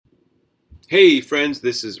Hey friends,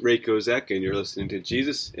 this is Ray Kozek, and you're listening to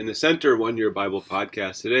Jesus in the Center 1 Year Bible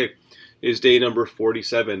Podcast. Today is day number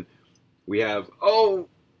 47. We have,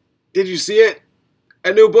 did you see it?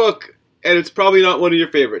 A new book, and it's probably not one of your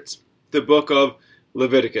favorites. The book of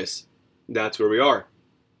Leviticus. That's where we are.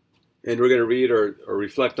 And we're going to read or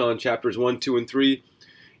reflect on chapters 1, 2, and 3.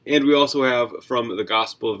 And we also have from the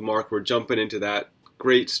Gospel of Mark. We're jumping into that.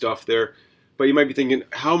 Great stuff there. But you might be thinking,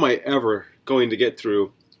 how am I ever going to get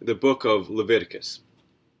through the book of Leviticus?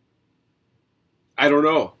 I don't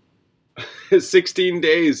know. 16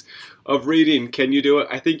 days of reading. Can you do it?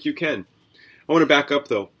 I think you can. I want to back up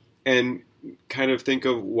though and kind of think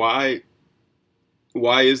of why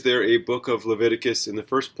is there a book of Leviticus in the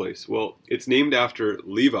first place? Well, it's named after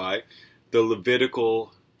Levi, the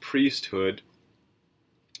Levitical priesthood.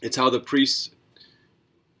 It's how the priests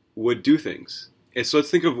would do things. And so let's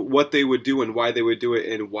think of what they would do and why they would do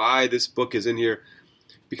it and why this book is in here.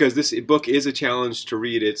 Because this book is a challenge to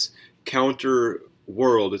read. It's counter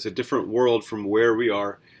world. It's a different world from where we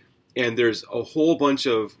are. And there's a whole bunch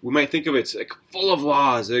of, we might think of it's like full of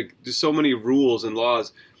laws. There's so many rules and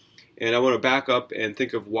laws. And I want to back up and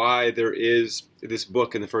think of why there is this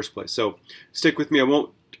book in the first place. So stick with me. I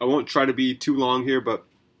won't try to be too long here, but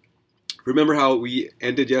remember how we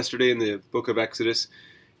ended yesterday in the book of Exodus?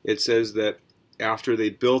 It says that after they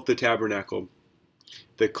built the tabernacle,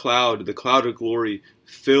 the cloud of glory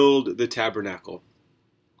filled the tabernacle.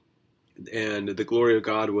 And the glory of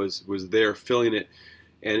God was there filling it.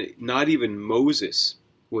 And not even Moses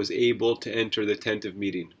was able to enter the tent of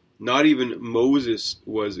meeting. Not even Moses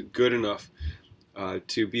was good enough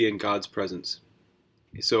to be in God's presence.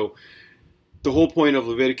 So the whole point of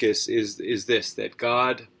Leviticus is this, that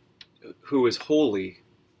God, who is holy,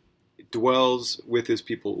 dwells with his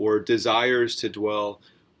people, or desires to dwell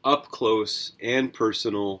up close and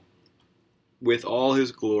personal with all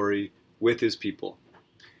his glory with his people.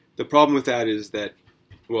 The problem with that is that,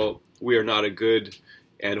 we are not a good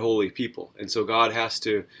and holy people. And so God has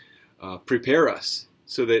to prepare us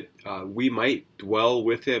so that we might dwell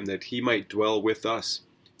with him, that he might dwell with us.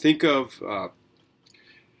 Think of,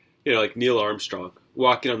 like Neil Armstrong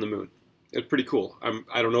walking on the moon. It's pretty cool.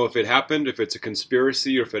 I don't know if it happened, if it's a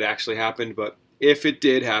conspiracy, or if it actually happened, but if it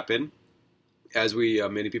did happen, as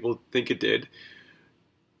many people think it did,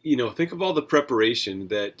 think of all the preparation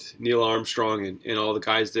that Neil Armstrong and all the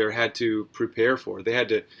guys there had to prepare for. They had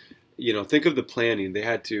to, think of the planning. They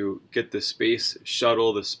had to get the space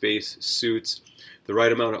shuttle, the space suits, the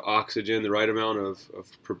right amount of oxygen, the right amount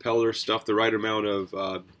of propeller stuff, the right amount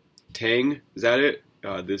of tang. Is that it?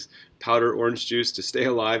 This powder orange juice to stay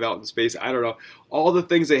alive out in space. I don't know. All the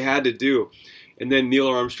things they had to do. And then Neil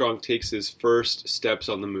Armstrong takes his first steps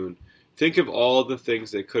on the moon. Think of all the things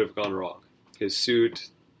that could have gone wrong. His suit,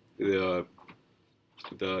 the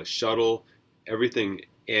shuttle, everything.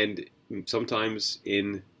 And sometimes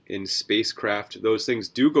in spacecraft, those things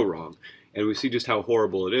do go wrong. And we see just how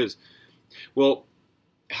horrible it is. Well,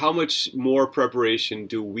 how much more preparation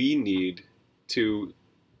do we need to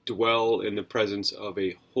dwell in the presence of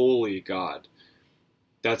a holy God?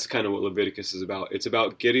 That's kind of what Leviticus is about. It's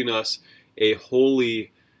about getting us a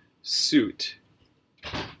holy suit.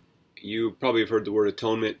 You probably have heard the word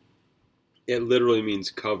atonement. It literally means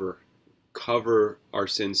cover our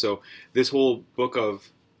sins. So this whole book of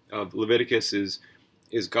Leviticus is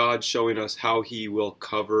God showing us how he will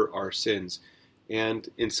cover our sins. And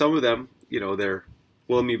in some of them,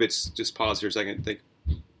 let me just pause here a second and think.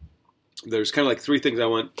 There's kind of like three things I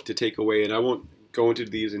want to take away, and I won't go into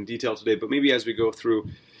these in detail today, but maybe as we go through.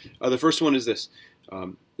 The first one is this.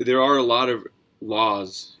 There are a lot of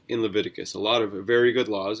laws in Leviticus, a lot of very good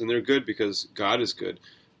laws, and they're good because God is good.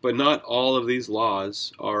 But not all of these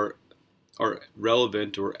laws are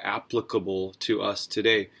relevant or applicable to us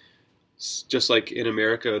today. Just like in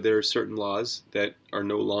America, there are certain laws that are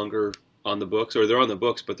no longer on the books, or they're on the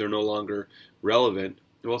books, but they're no longer relevant.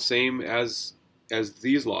 Well, same as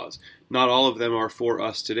these laws. Not all of them are for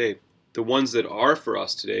us today. The ones that are for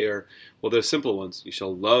us today are, they're simple ones. You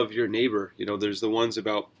shall love your neighbor. There's the ones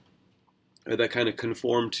about that kind of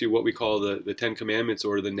conform to what we call the Ten Commandments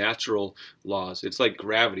or the natural laws. It's like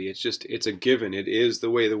gravity. It's a given. It is the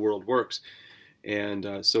way the world works.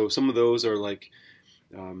 And so some of those are like,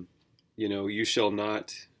 you shall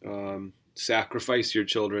not sacrifice your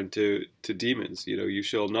children to demons. You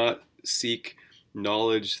shall not seek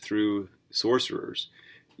knowledge through sorcerers.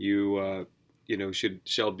 You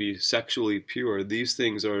shall be sexually pure. These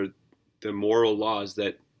things are the moral laws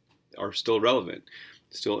that are still relevant,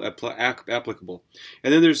 still applicable.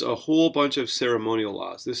 And then there's a whole bunch of ceremonial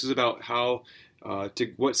laws. This is about how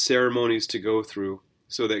what ceremonies to go through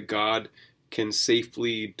so that God can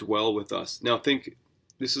safely dwell with us. Now think,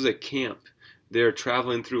 this is a camp. They're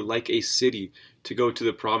traveling through like a city to go to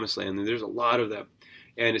the promised land, and there's a lot of them.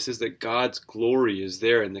 And it says that God's glory is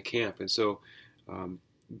there in the camp. And so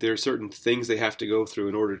there are certain things they have to go through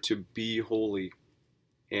in order to be holy.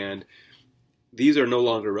 And these are no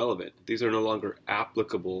longer relevant. These are no longer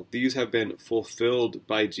applicable. These have been fulfilled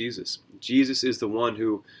by Jesus. Jesus is the one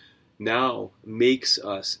who now makes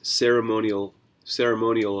us ceremonially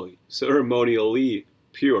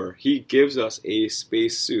pure. He gives us a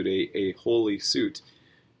space suit, a holy suit.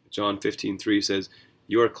 John 15:3 says,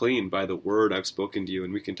 "You are clean by the word I've spoken to you,"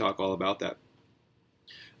 and we can talk all about that.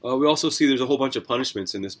 We also see there's a whole bunch of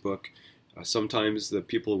punishments in this book. Sometimes the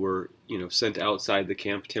people were, sent outside the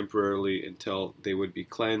camp temporarily until they would be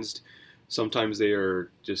cleansed. Sometimes they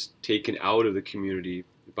are just taken out of the community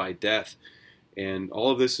by death. And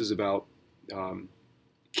all of this is about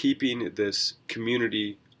keeping this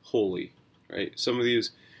community holy, right? Some of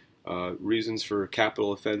these reasons for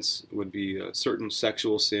capital offense would be certain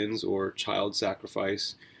sexual sins or child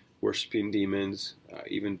sacrifice, worshiping demons,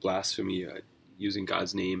 even blasphemy, using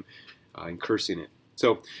God's name and cursing it.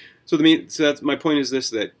 So that's my point, is this,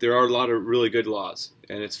 that there are a lot of really good laws,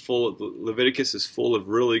 and Leviticus is full of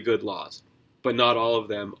really good laws, but not all of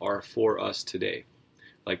them are for us today.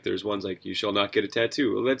 Like there's ones like, you shall not get a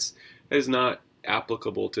tattoo. Well, that is not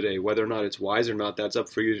applicable today. Whether or not it's wise or not, that's up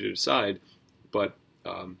for you to decide. But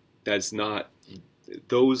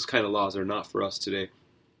those kind of laws are not for us today.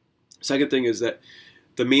 Second thing is that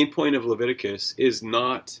the main point of Leviticus is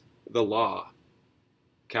not the law,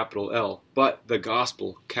 capital L, but the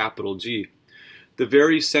gospel, capital G. The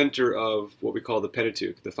very center of what we call the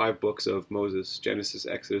Pentateuch, the 5 books of Moses, Genesis,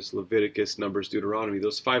 Exodus, Leviticus, Numbers, Deuteronomy,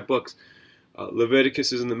 those 5 books,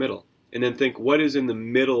 Leviticus is in the middle. And then think, what is in the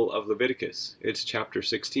middle of Leviticus? It's chapter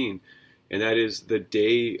 16, and that is the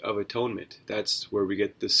Day of Atonement. That's where we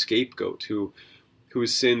get the scapegoat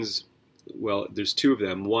whose sins, well, there's 2 of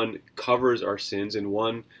them. One covers our sins, and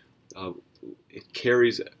one it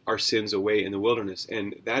carries our sins away in the wilderness.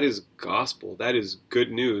 And that is gospel. That is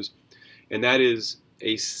good news. And that is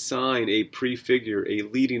a sign, a prefigure, a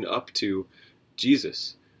leading up to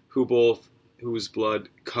Jesus, whose blood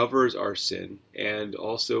covers our sin and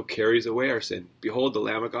also carries away our sin. Behold the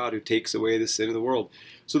Lamb of God who takes away the sin of the world.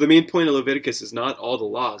 So the main point of Leviticus is not all the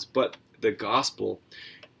laws, but the gospel.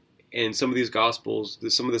 And some of this gospel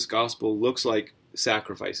looks like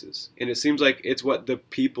sacrifices. And it seems like it's what the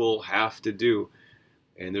people have to do.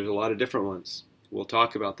 And there's a lot of different ones. We'll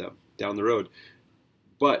talk about them down the road.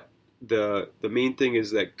 But the main thing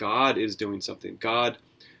is that God is doing something. God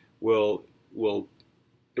will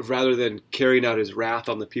rather than carrying out his wrath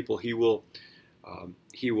on the people, he will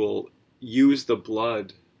use the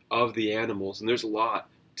blood of the animals, and there's a lot,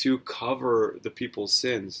 to cover the people's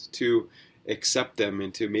sins, to accept them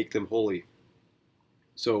and to make them holy.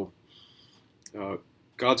 So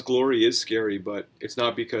God's glory is scary, but it's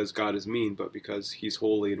not because God is mean, but because he's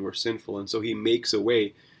holy and we're sinful, and so he makes a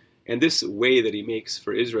way. And this way that he makes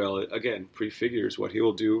for Israel, again, prefigures what he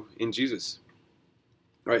will do in Jesus.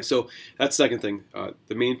 All right, so that's the second thing.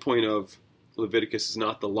 The main point of Leviticus is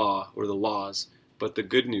not the law or the laws, but the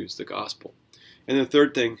good news, the gospel. And the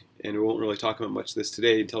third thing, and we won't really talk about much of this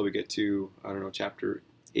today until we get to, chapter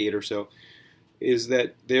 8 or so, is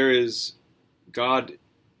that God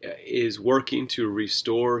is working to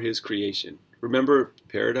restore his creation. Remember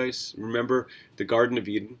paradise? Remember the Garden of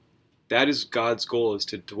Eden? That is God's goal, is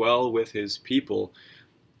to dwell with his people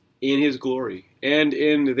in his glory and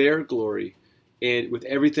in their glory, and with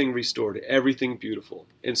everything restored, everything beautiful.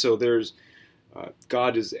 And so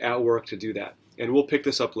God is at work to do that. And we'll pick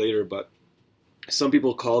this up later, but some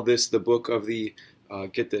people call this the book of the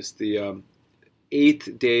 8th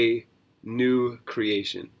day new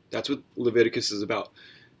creation. That's what Leviticus is about,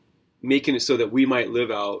 making it so that we might live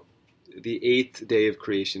out the 8th day of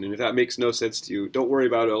creation. And if that makes no sense to you, don't worry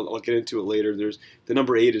about it. I'll get into it later. The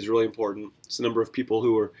number 8 is really important. It's the number of people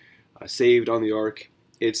who were saved on the ark.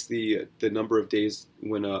 It's the number of days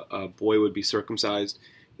when a boy would be circumcised.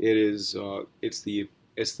 It's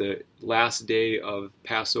the last day of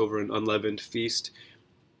Passover and unleavened feast.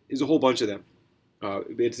 There's a whole bunch of them.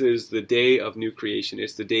 It is the day of new creation.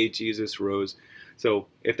 It's the day Jesus rose. So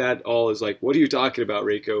if that all is like, what are you talking about,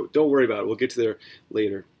 Reiko? Don't worry about it. We'll get to there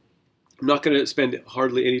later. I'm not going to spend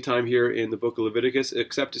hardly any time here in the book of Leviticus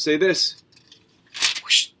except to say this.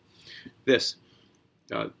 This.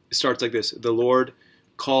 It starts like this. The Lord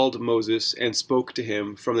called Moses and spoke to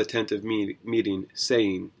him from the tent of meeting,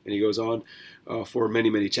 saying, and he goes on for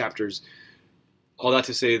many, many chapters. All that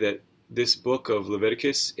to say that this book of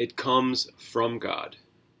Leviticus, it comes from God.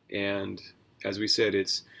 And as we said,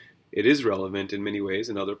 it's it is relevant in many ways.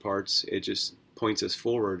 In other parts, it just points us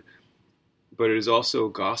forward. But it is also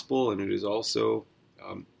gospel, and it is also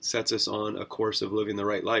sets us on a course of living the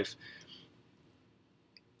right life.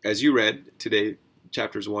 As you read today,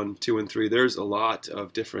 chapters 1, 2, and 3, there's a lot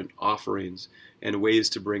of different offerings and ways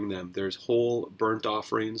to bring them. There's whole burnt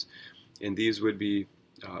offerings, and these would be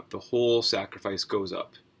the whole sacrifice goes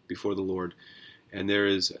up before the Lord. And there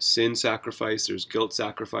is sin sacrifice, there's guilt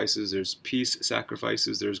sacrifices, there's peace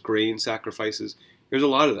sacrifices, there's grain sacrifices. There's a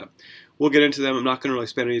lot of them. We'll get into them. I'm not going to really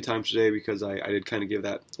spend any time today because I did kind of give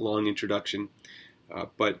that long introduction.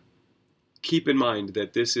 But keep in mind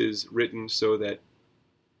that this is written so that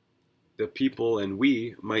the people and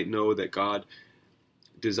we might know that God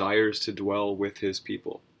desires to dwell with his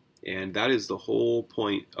people. And that is the whole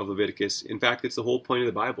point of Leviticus. In fact, it's the whole point of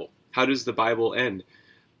the Bible. How does the Bible end?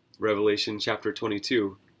 Revelation chapter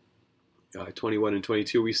 22, 21 and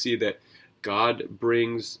 22, we see that God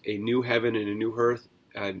brings a new heaven and a new earth,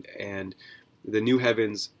 and the new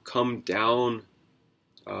heavens come down,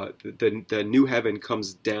 the new heaven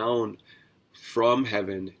comes down from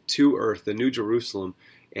heaven to earth, the new Jerusalem,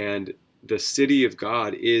 and the city of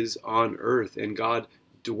God is on earth, and God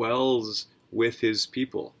dwells with his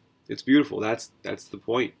people. It's beautiful. That's the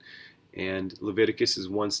point. And Leviticus is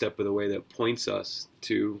one step of the way that points us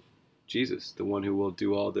to Jesus, the one who will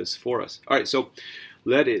do all this for us. All right, so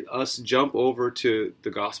let us jump over to the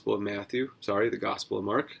Gospel of the Gospel of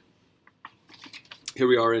Mark. Here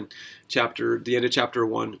we are in the end of chapter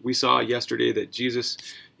 1. We saw yesterday that Jesus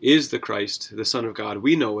is the Christ, the Son of God.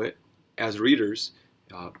 We know it as readers.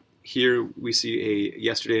 Here we see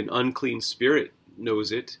yesterday an unclean spirit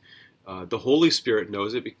knows it. The Holy Spirit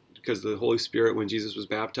knows it because the Holy Spirit, when Jesus was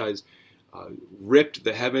baptized, ripped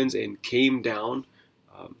the heavens and came down.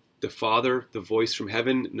 The Father, the voice from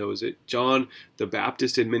heaven, knows it. John the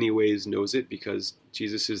Baptist in many ways knows it because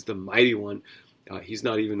Jesus is the mighty one. He's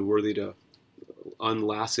not even worthy to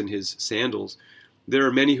unlassen his sandals. There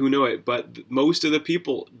are many who know it, but most of the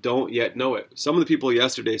people don't yet know it. Some of the people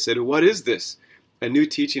yesterday said, "What is this? A new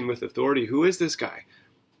teaching with authority. Who is this guy?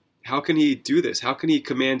 How can he do this? How can he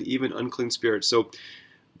command even unclean spirits?" So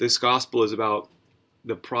this gospel is about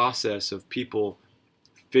the process of people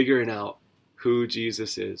figuring out who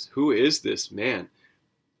Jesus is. Who is this man?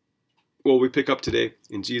 Well, we pick up today,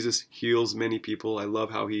 and Jesus heals many people. I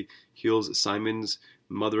love how he heals Simon's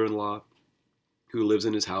mother-in-law who lives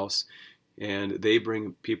in his house, and they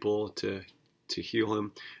bring people to heal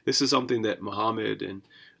him. This is something that Muhammad and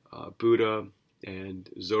Buddha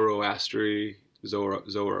and Zoroastro,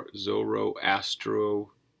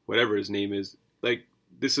 whatever his name is,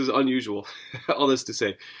 this is unusual. All this to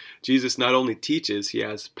say, Jesus not only teaches, he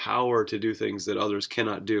has power to do things that others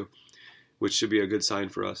cannot do, which should be a good sign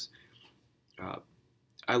for us.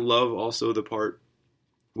 I love also the part,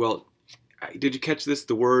 did you catch this?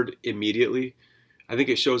 The word immediately. I think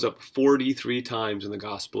it shows up 43 times in the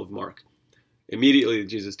Gospel of Mark. Immediately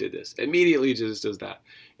Jesus did this. Immediately Jesus does that.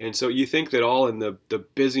 And so you think that all in the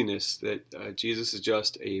busyness that Jesus is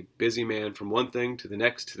just a busy man from one thing to the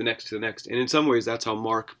next, to the next, to the next. And in some ways that's how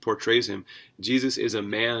Mark portrays him. Jesus is a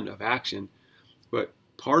man of action, but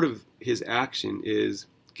part of his action is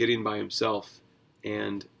getting by himself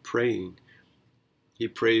and praying. He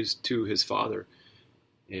prays to his Father,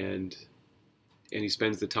 and he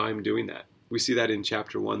spends the time doing that. We see that in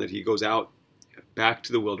chapter 1, that he goes out back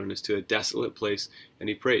to the wilderness, to a desolate place, and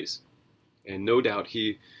he prays. And no doubt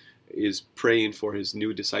he is praying for his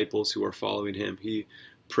new disciples who are following him. He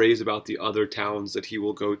prays about the other towns that he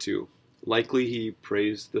will go to. Likely he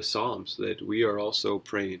prays the Psalms that we are also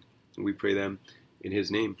praying, and we pray them in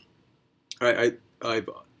his name. All right,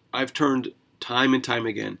 I've turned time and time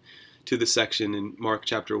again to the section in Mark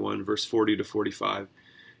chapter 1, verse 40 to 45.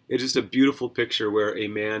 It's just a beautiful picture where a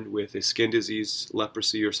man with a skin disease,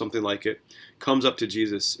 leprosy or something like it, comes up to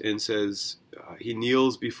Jesus and says, he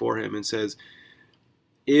kneels before him and says,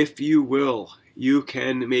 "If you will, you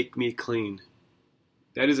can make me clean."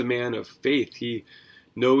 That is a man of faith. He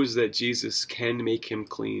knows that Jesus can make him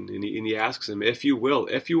clean. And he asks him, "If you will,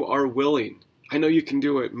 if you are willing, I know you can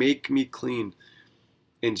do it, make me clean."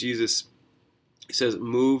 And Jesus says,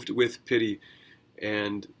 moved with pity.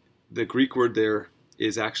 And the Greek word there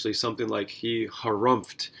is actually something like he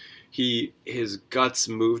harumphed. His guts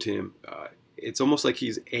moved him. It's almost like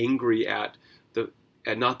he's angry at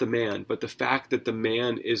not the man, but the fact that the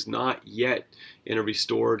man is not yet in a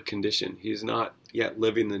restored condition. He's not yet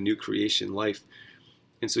living the new creation life.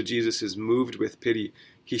 And so Jesus is moved with pity.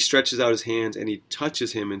 He stretches out his hands and he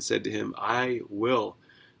touches him and said to him, "I will,"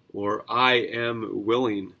 or "I am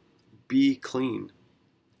willing, be clean."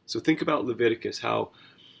 So think about Leviticus,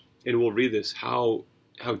 and we'll read this, how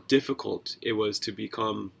how difficult it was to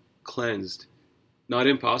become cleansed. Not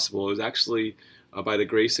impossible. It was actually by the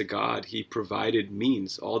grace of God, he provided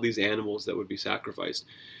means, all these animals that would be sacrificed.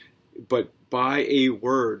 But by a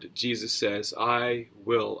word, Jesus says, I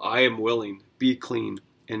am willing, be clean.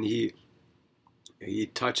 And he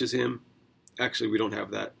touches him. Actually, we don't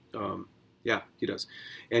have that. Yeah, he does.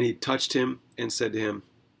 And he touched him and said to him,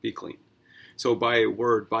 be clean. So by a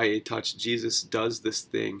word, by a touch, Jesus does this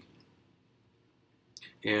thing.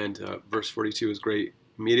 And verse 42 is great.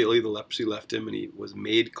 Immediately the leprosy left him and he was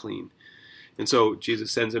made clean. And so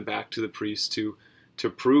Jesus sends him back to the priest to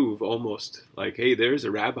prove almost like, hey, there's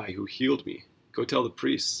a rabbi who healed me. Go tell the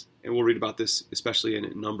priests. And we'll read about this, especially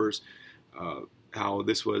in Numbers, how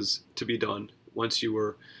this was to be done. Once you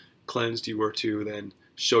were cleansed, you were to then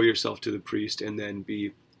show yourself to the priest and then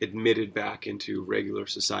be admitted back into regular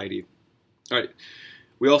society. All right.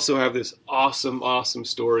 We also have this awesome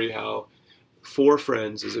story how 4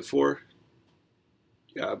 friends, is it 4?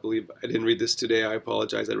 Yeah, I believe I didn't read this today. I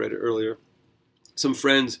apologize. I read it earlier. Some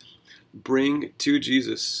friends bring to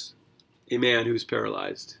Jesus a man who's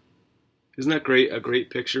paralyzed. Isn't that great? A great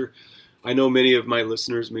picture. I know many of my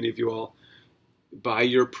listeners, many of you all, by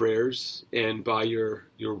your prayers and by your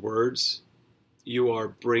words, you are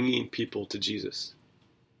bringing people to Jesus.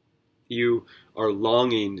 You are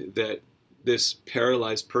longing that this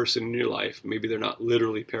paralyzed person in your life, maybe they're not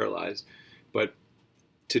literally paralyzed, but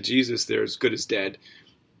to Jesus, they're as good as dead.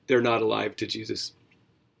 They're not alive to Jesus.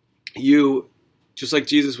 You, just like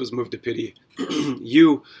Jesus was moved to pity,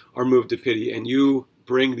 you are moved to pity, and you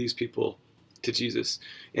bring these people to Jesus.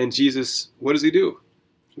 And Jesus, what does he do?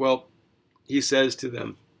 Well, he says to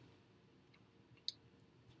them,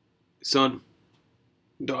 son,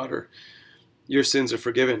 daughter, your sins are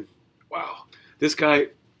forgiven. Wow. This guy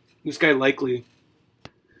likely.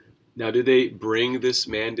 Now, did they bring this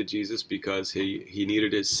man to Jesus because he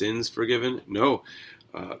needed his sins forgiven? No.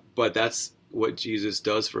 But that's what Jesus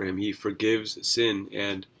does for him. He forgives sin.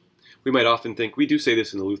 And we might often think, we do say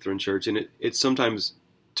this in the Lutheran Church, and it sometimes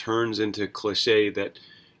turns into cliche that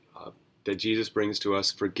Jesus brings to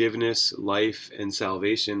us forgiveness, life, and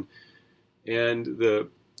salvation. And the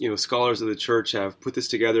scholars of the church have put this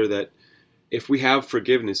together that if we have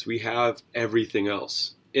forgiveness, we have everything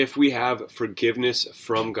else. If we have forgiveness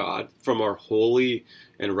from God, from our holy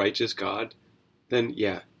and righteous God, then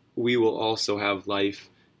yeah, we will also have life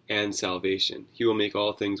and salvation. He will make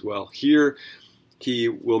all things well. Here, he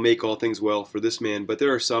will make all things well for this man. But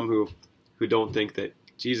there are some who don't think that,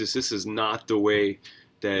 Jesus, this is not the way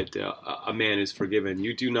that a man is forgiven.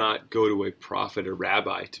 You do not go to a prophet or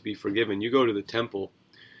rabbi to be forgiven. You go to the temple.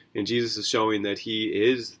 And Jesus is showing that he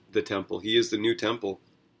is the temple. He is the new temple.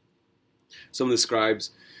 Some of the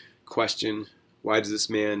scribes question, why does this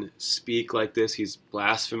man speak like this? He's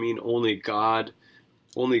blaspheming. Only God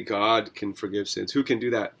can forgive sins. Who can do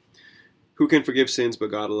that? Who can forgive sins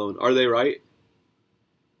but God alone? Are they right?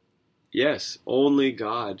 Yes, only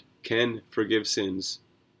God can forgive sins,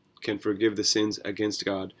 can forgive the sins against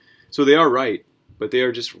God. So they are right, but they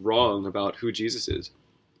are just wrong about who Jesus is.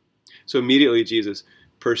 So immediately Jesus,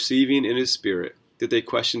 perceiving in his spirit that they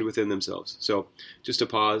questioned within themselves. So just to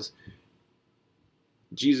pause,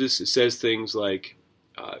 Jesus says things like,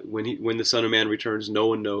 when the Son of Man returns, no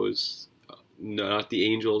one knows, not the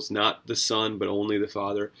angels, not the Son, but only the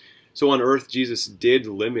Father. So on earth, Jesus did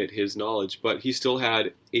limit his knowledge, but he still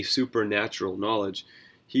had a supernatural knowledge.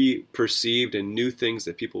 He perceived and knew things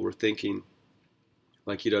that people were thinking,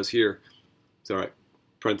 like he does here. It's all right.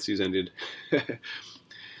 Parentheses ended.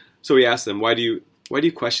 So he asked them, why do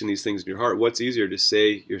you question these things in your heart? What's easier, to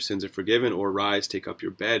say your sins are forgiven, or rise, take up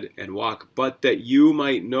your bed and walk? But that you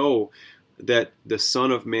might know that the Son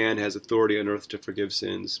of Man has authority on earth to forgive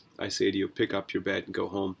sins, I say to you, pick up your bed and go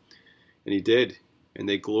home. And he did. And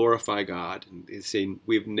they glorify God. And they say,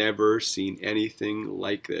 we've never seen anything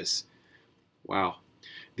like this. Wow.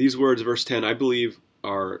 These words, verse 10, I believe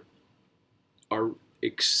are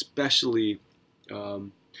especially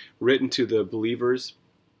written to the believers,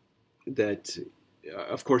 that,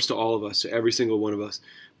 of course, to all of us, to every single one of us.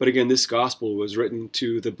 But again, this gospel was written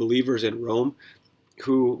to the believers in Rome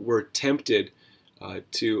who were tempted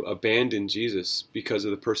to abandon Jesus because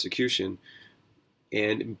of the persecution,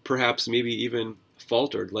 and perhaps maybe even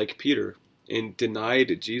faltered like Peter and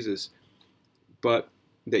denied Jesus. But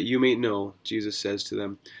that you may know, Jesus says to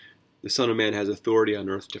them, the Son of Man has authority on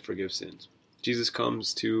earth to forgive sins. Jesus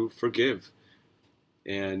comes to forgive.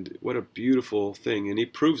 And what a beautiful thing. And he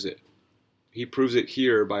proves it. He proves it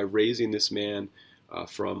here by raising this man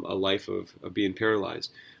from a life of being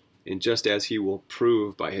paralyzed. And just as he will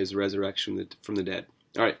prove by his resurrection from the dead.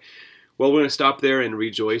 All right. Well, we're going to stop there and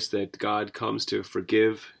rejoice that God comes to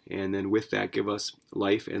forgive and then with that give us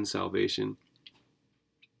life and salvation.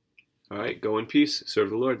 All right, go in peace.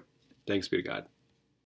 Serve the Lord. Thanks be to God.